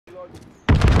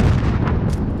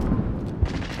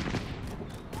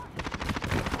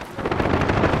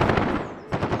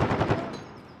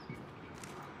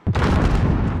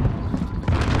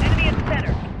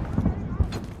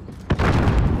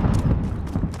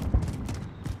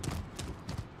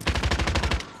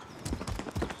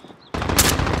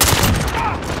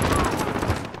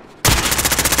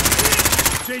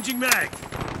Changing mag.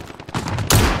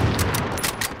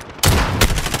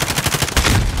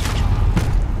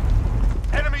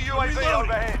 Enemy UAV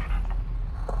overhead.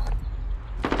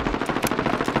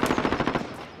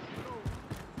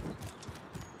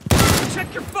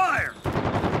 Check your fire.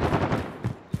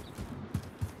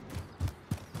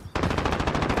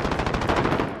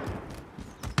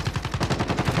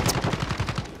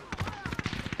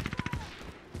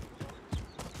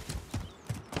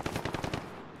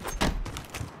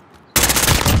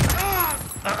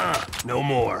 No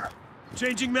more.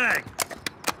 Changing mag.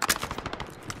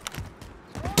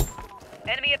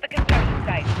 Enemy at the construction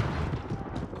site.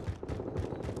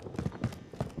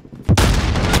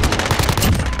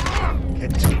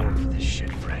 Get to work for this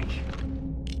shit, Frank.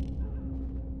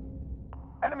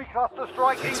 Enemy cluster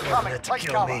strike incoming. Take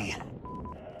cover.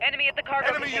 Enemy at the cargo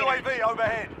Enemy container. UAV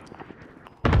overhead.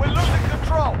 We're losing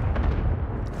control.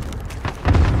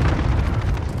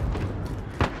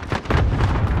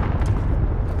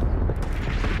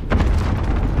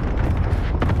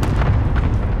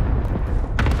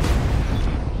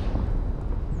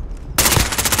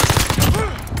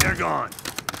 They're gone.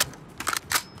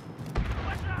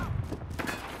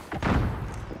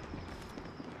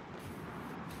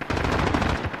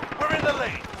 We're in the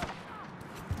lead.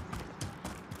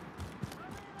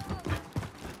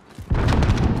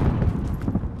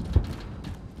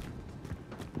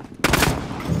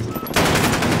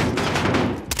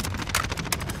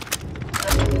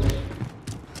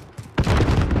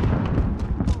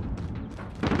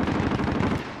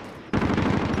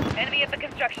 Enemy at the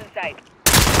construction site.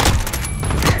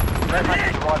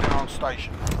 Rammaza arriving on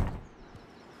station.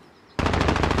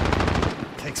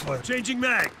 Takes one. Changing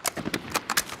mag.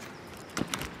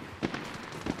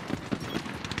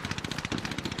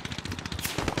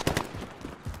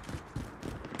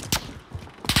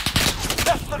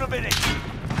 Less than a minute.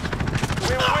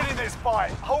 We're winning this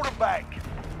fight. Hold them back.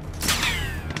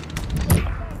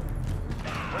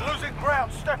 We're losing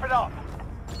ground. Step it up.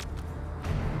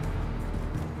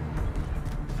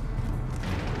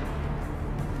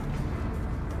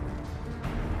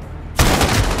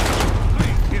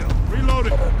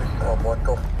 Reloaded.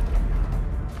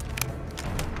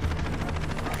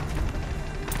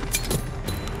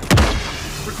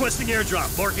 Requesting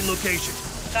airdrop. Marking location.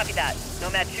 Copy that.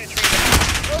 Nomad 2-3.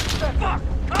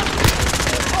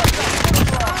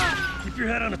 Fuck! Keep your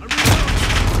head on it.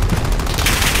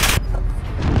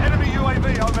 Enemy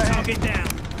UAV overhead. Target down.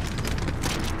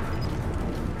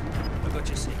 I got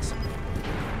your six.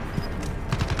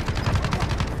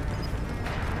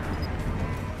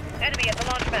 Enemy at the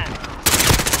launch mat.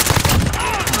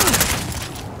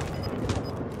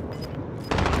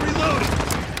 Reloading.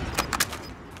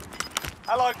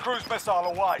 Allied cruise missile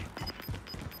away.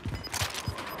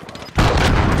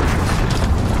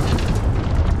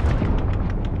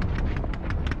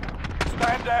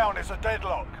 Stand down, it's a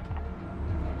deadlock.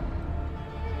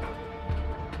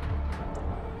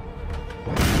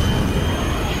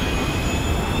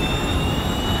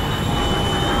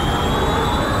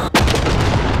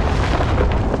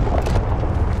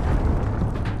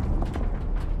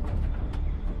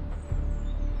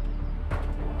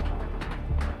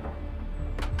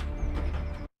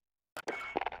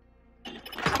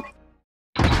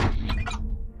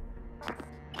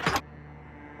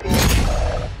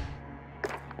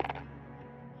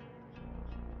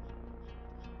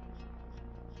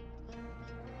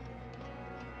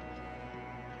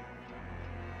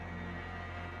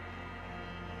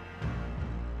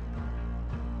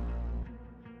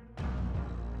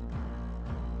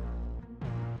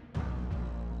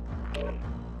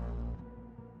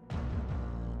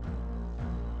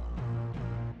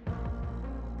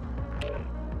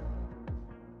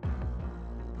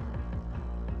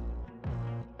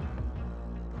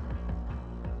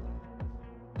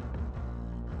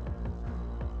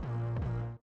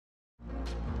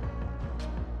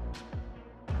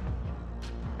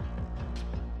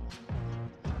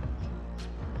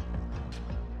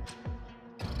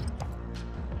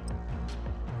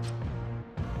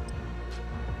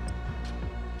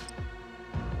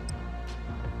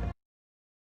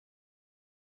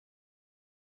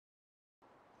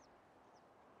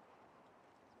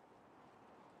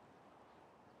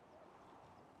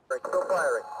 Still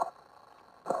firing.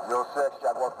 06,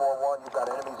 Jaguar 4-1, you got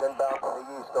enemies inbound from the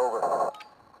east, over.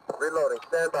 Reloading,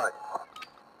 stand by.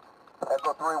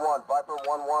 Echo 3-1, Viper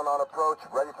 1-1 on approach,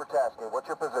 ready for tasking. What's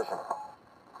your position?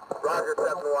 Roger,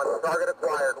 7-1, target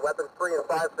acquired, weapons free in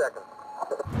 5 seconds.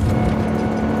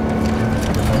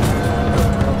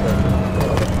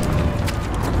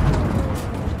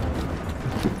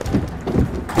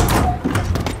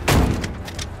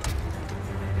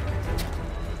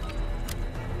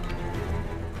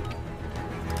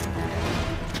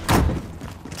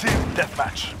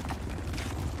 deathmatch.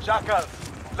 Jackals,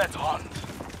 let's hunt.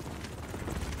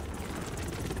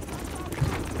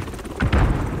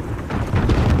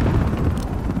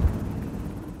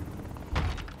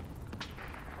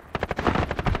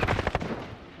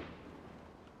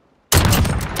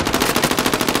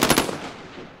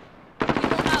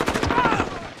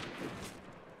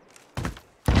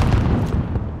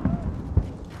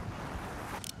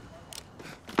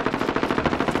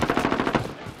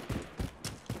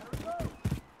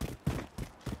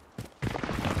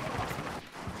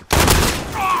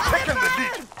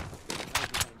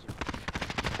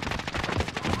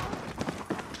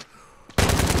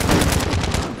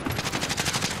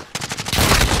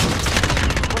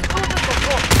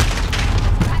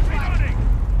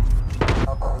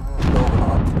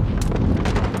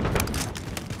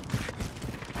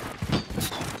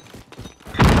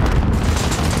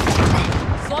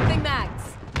 Swapping mags.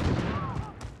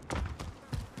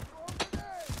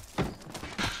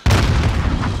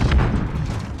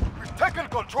 We've taken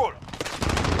control.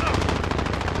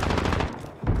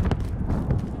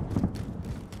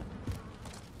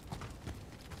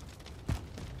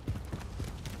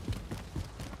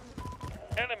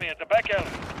 Enemy at the back alley.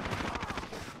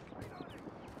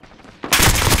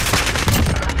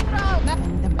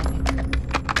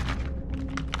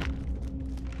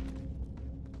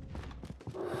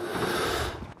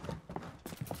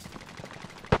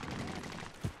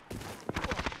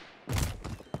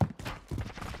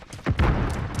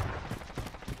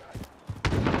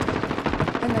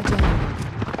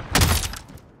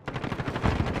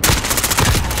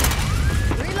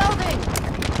 Reloading.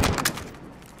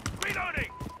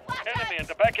 Reloading! Enemy at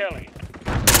the back alley.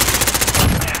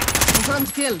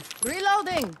 Confirmed kill.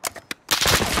 Reloading.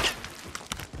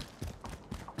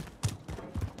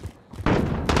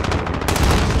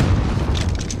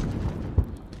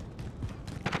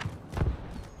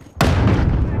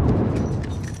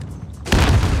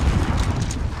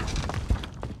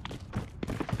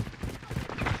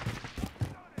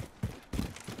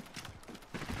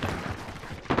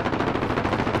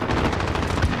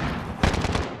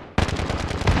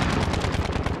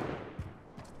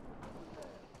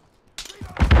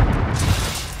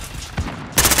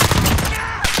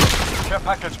 Care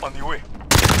package on the way.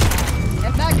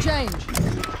 Get back change.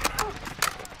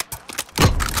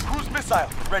 Cruise missile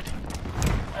ready.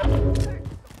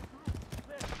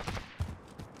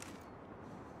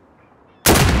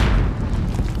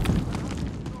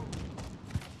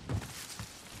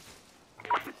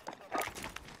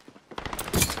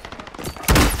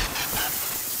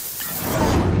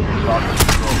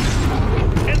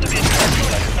 Enemy at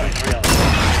the back alley.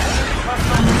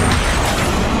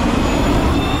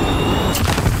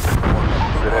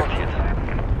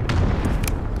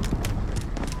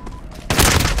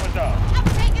 What's up? I'm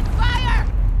taking fire.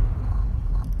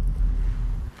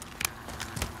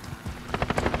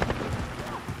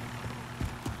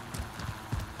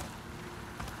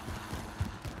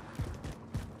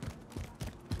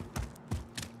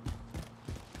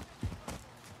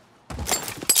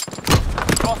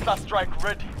 Cluster strike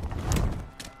ready.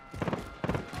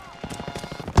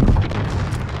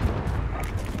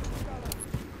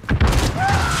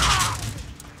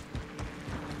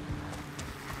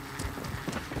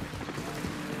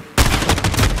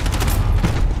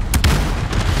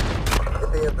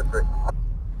 Hit the infantry.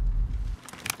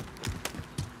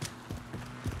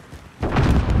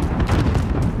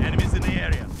 Enemies in the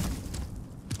area.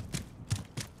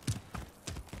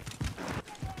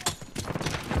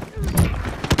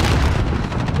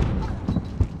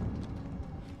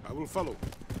 I will follow.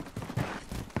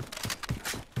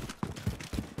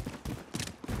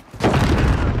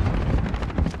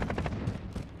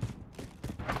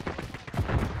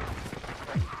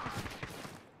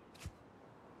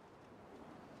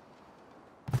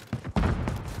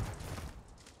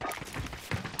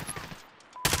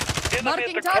 Enemy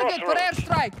Marking at the target for crossroads.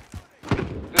 airstrike.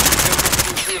 This is Delta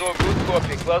 2-0, good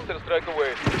copy. Cluster strike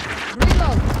away.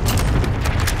 Reload.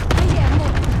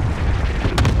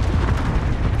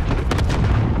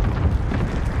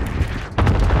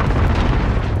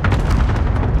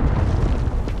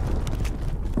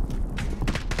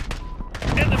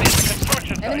 Enemy at the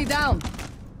construction Enemy site. down.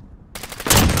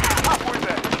 Halfway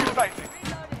there. Keep fighting.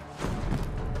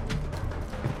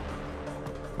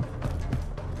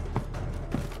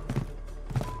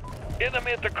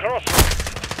 Enemy at the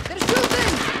crossroads. They're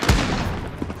shooting.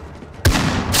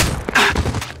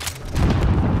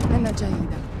 أنا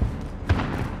جيدة.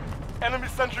 Enemy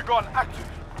sentry gun active.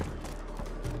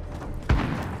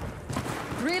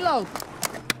 Reload.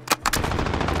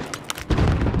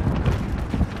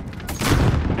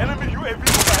 Enemy UAV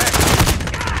overhead.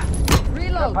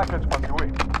 Care package on the way.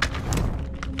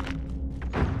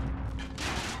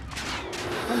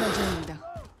 أنا جيدة.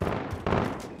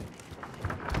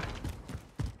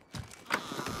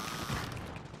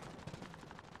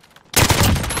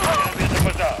 Enemy at the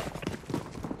bazaar.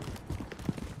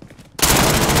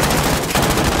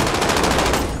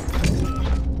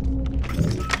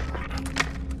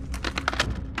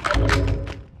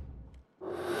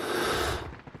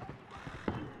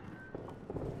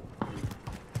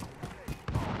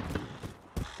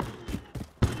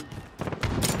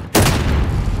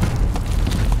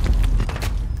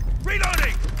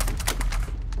 Reloading!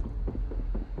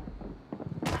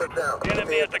 Sit down.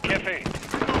 Enemy at the cafe.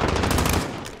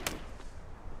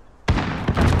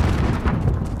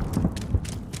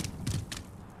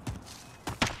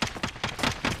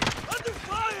 Under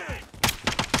fire!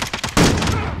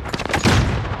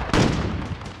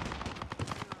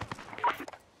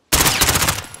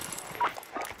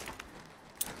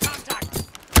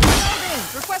 Reloading.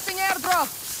 Requesting airdrop.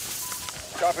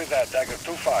 Copy that. Dagger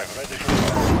 2-5. Ready for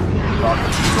fire.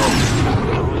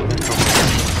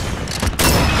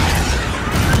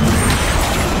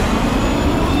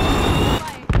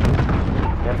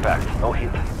 Impact. No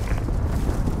hit.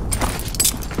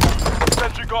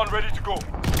 Sentry gun ready to go.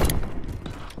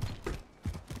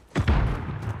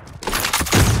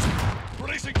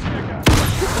 Releasing tear gas.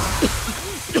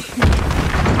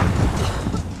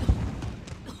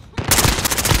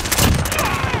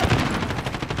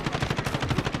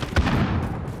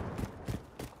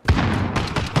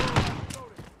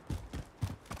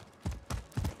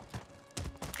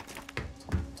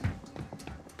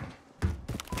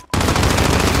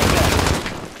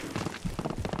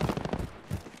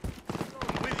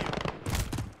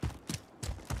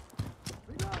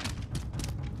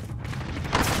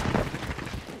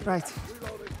 Right.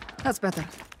 That's better.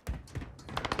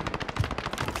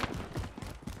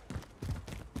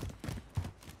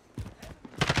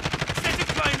 Setting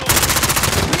flame on.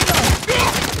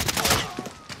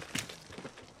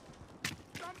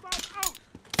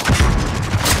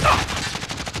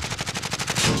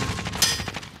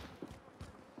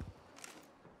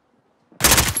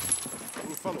 I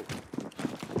will follow.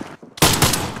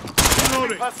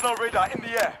 Personal radar in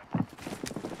the air.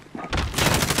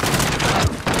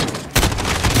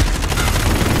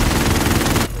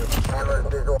 Hammer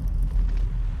visual.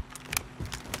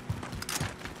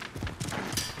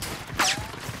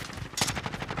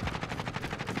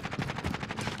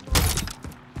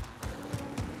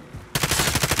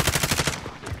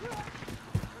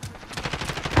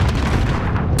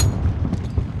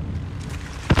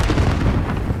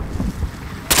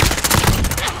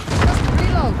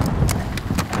 Reload.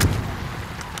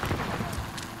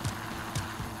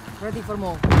 Ready for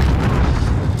more.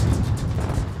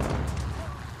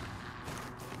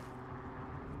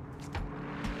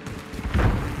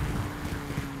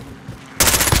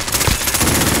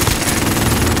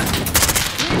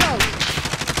 Reload.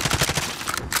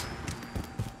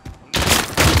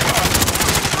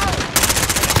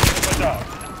 Bazaar.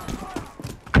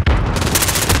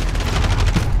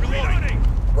 Reloading!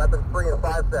 Weapons free in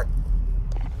 5 seconds.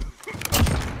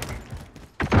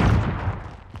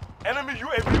 Enemy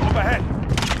UAV overhead.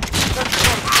 Sentry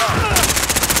gun down.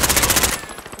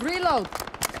 Reload.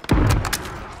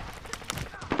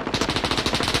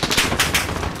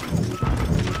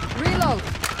 Reload.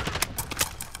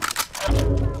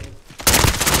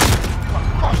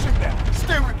 Crushing them.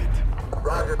 Stay with it.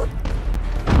 Roger.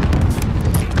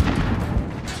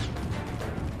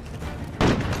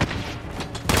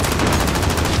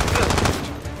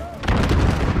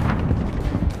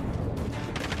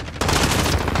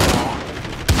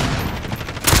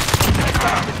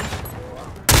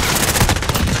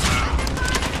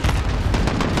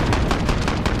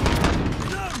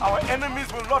 Our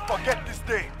enemies will not forget this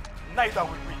day. Neither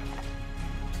will we.